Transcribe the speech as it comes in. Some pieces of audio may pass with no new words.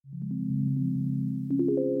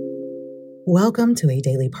Welcome to A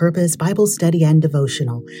Daily Purpose Bible Study and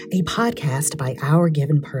Devotional, a podcast by Our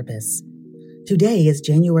Given Purpose. Today is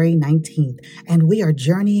January 19th, and we are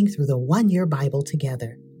journeying through the one-year Bible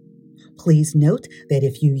together. Please note that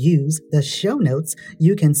if you use the show notes,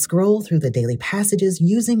 you can scroll through the daily passages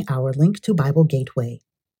using our link to Bible Gateway.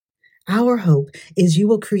 Our hope is you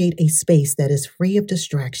will create a space that is free of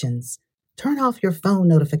distractions. Turn off your phone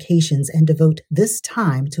notifications and devote this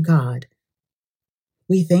time to God.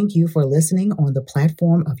 We thank you for listening on the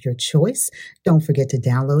platform of your choice. Don't forget to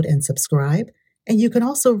download and subscribe. And you can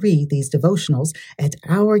also read these devotionals at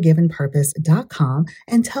ourgivenpurpose.com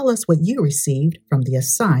and tell us what you received from the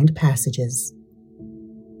assigned passages.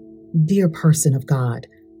 Dear person of God,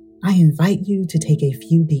 I invite you to take a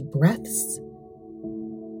few deep breaths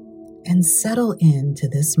and settle into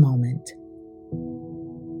this moment.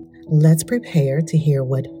 Let's prepare to hear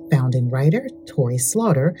what founding writer Tori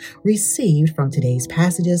Slaughter received from today's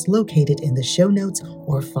passages located in the show notes,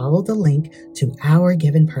 or follow the link to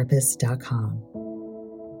ourgivenpurpose.com.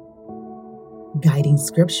 Guiding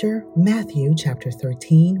Scripture, Matthew chapter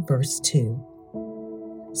 13, verse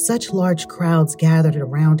 2. Such large crowds gathered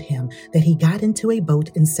around him that he got into a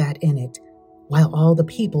boat and sat in it, while all the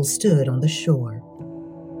people stood on the shore.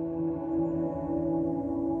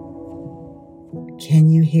 Can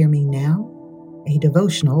You Hear Me Now? A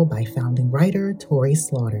devotional by founding writer Tori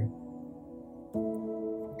Slaughter.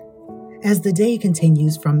 As the day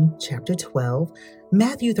continues from chapter 12,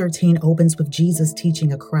 Matthew 13 opens with Jesus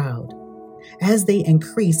teaching a crowd. As they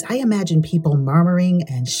increase, I imagine people murmuring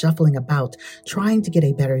and shuffling about, trying to get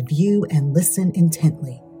a better view and listen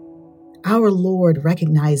intently. Our Lord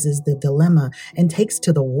recognizes the dilemma and takes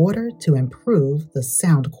to the water to improve the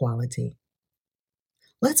sound quality.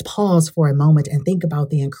 Let's pause for a moment and think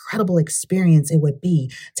about the incredible experience it would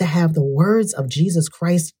be to have the words of Jesus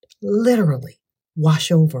Christ literally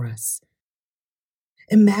wash over us.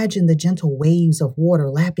 Imagine the gentle waves of water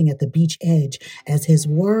lapping at the beach edge as his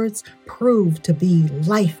words prove to be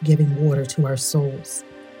life-giving water to our souls.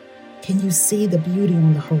 Can you see the beauty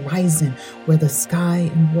on the horizon where the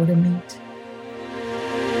sky and water meet?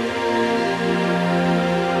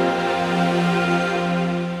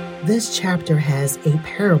 This chapter has a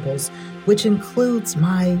parables, which includes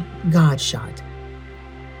my God shot.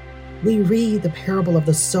 We read the parable of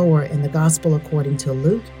the sower in the Gospel according to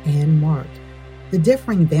Luke and Mark. The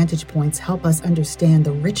differing vantage points help us understand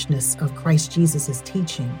the richness of Christ Jesus'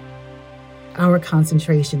 teaching. Our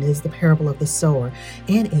concentration is the parable of the sower.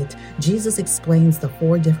 In it, Jesus explains the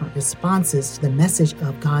 4 different responses to the message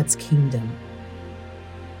of God's kingdom.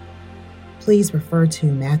 Please refer to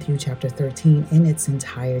Matthew chapter 13 in its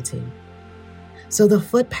entirety. So the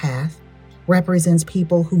footpath represents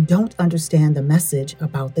people who don't understand the message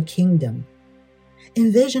about the kingdom.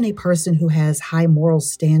 Envision a person who has high moral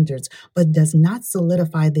standards but does not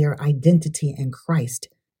solidify their identity in Christ.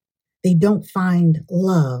 They don't find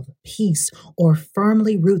love, peace, or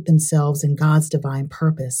firmly root themselves in God's divine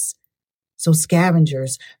purpose. So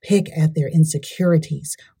scavengers pick at their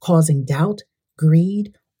insecurities, causing doubt,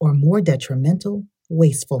 greed, or more detrimental,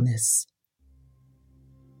 wastefulness.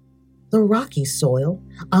 The rocky soil,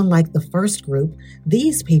 unlike the first group,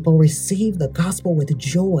 these people receive the gospel with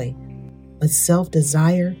joy, but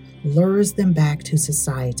self-desire lures them back to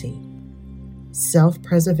society.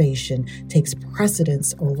 Self-preservation takes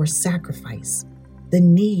precedence over sacrifice. The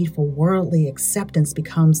need for worldly acceptance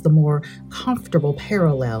becomes the more comfortable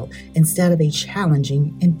parallel instead of a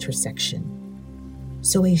challenging intersection.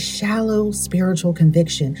 So a shallow spiritual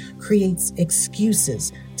conviction creates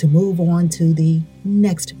excuses to move on to the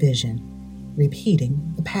next vision,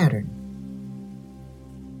 repeating the pattern.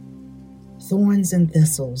 Thorns and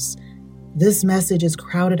thistles. This message is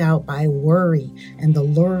crowded out by worry and the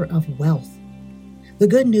lure of wealth. The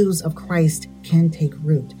good news of Christ can take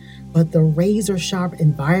root, but the razor-sharp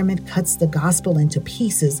environment cuts the gospel into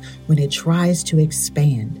pieces when it tries to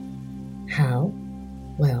expand. How?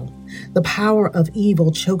 Well, the power of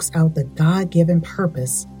evil chokes out the God-given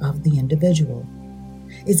purpose of the individual.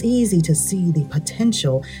 It's easy to see the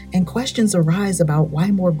potential, and questions arise about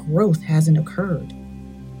why more growth hasn't occurred.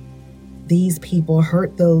 These people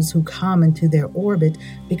hurt those who come into their orbit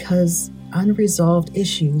because unresolved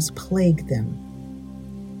issues plague them.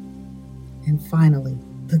 And finally,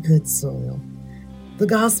 the good soil. The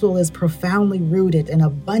gospel is profoundly rooted and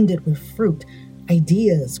abundant with fruit.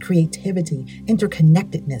 Ideas, creativity,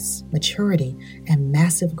 interconnectedness, maturity, and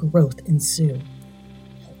massive growth ensue.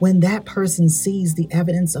 When that person sees the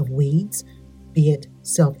evidence of weeds, be it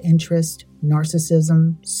self-interest,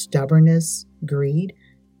 narcissism, stubbornness, greed,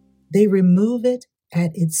 they remove it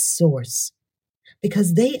at its source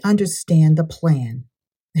because they understand the plan.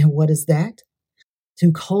 And what is that?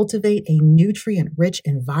 To cultivate a nutrient-rich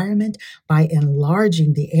environment by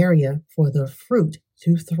enlarging the area for the fruit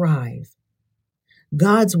to thrive.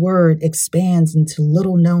 God's word expands into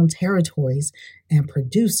little-known territories and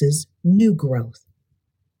produces new growth.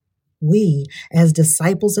 We, as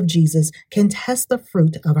disciples of Jesus, can test the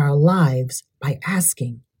fruit of our lives by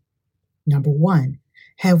asking, number one,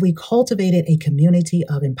 have we cultivated a community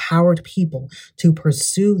of empowered people to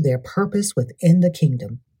pursue their purpose within the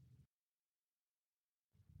kingdom?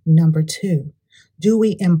 Number two, do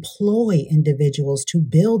we employ individuals to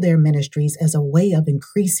build their ministries as a way of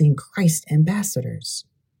increasing Christ ambassadors?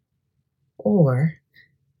 Or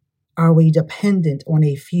are we dependent on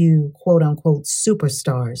a few quote unquote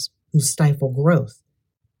superstars who stifle growth?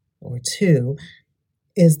 Or two,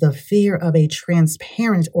 is the fear of a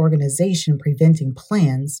transparent organization preventing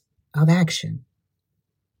plans of action?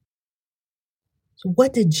 So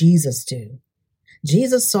what did Jesus do?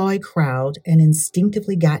 Jesus saw a crowd and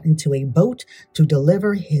instinctively got into a boat to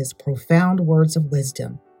deliver his profound words of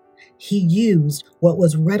wisdom. He used what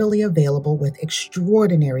was readily available with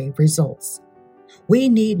extraordinary results. We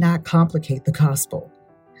need not complicate the gospel.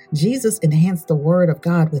 Jesus enhanced the word of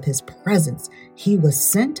God with his presence. He was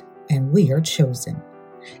sent and we are chosen.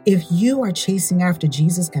 If you are chasing after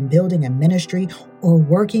Jesus and building a ministry or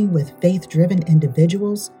working with faith-driven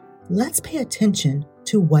individuals, let's pay attention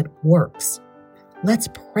to what works. Let's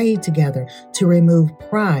pray together to remove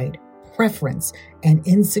pride, preference, and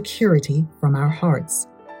insecurity from our hearts.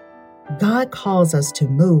 God calls us to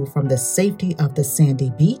move from the safety of the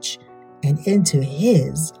sandy beach and into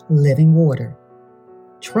his living water.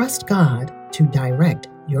 Trust God to direct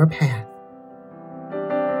your path.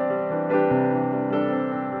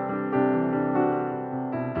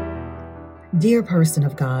 Dear person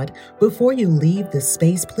of God, before you leave this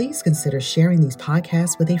space, please consider sharing these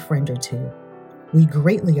podcasts with a friend or two. We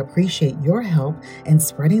greatly appreciate your help in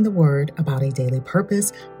spreading the word about a daily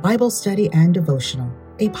purpose, Bible study, and devotional,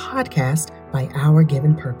 a podcast by Our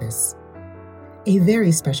Given Purpose. A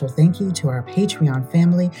very special thank you to our Patreon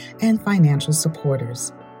family and financial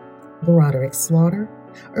supporters: Broderick Slaughter,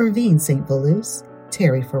 Irvine St. Velouse,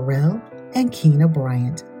 Terry Farrell, and Keena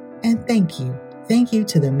Bryant. And thank you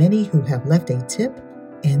to the many who have left a tip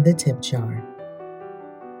in the tip jar.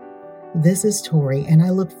 This is Tori, and I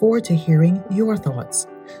look forward to hearing your thoughts.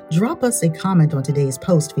 Drop us a comment on today's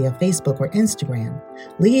post via Facebook or Instagram.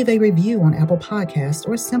 Leave a review on Apple Podcasts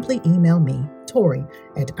or simply email me, Tori,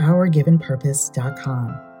 at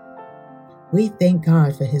ourgivenpurpose.com. We thank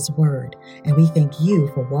God for his word, and we thank you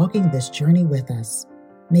for walking this journey with us.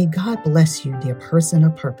 May God bless you, dear person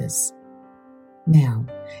of purpose. Now,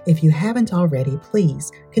 if you haven't already,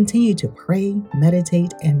 please continue to pray,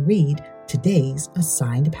 meditate, and read today's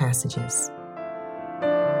assigned passages.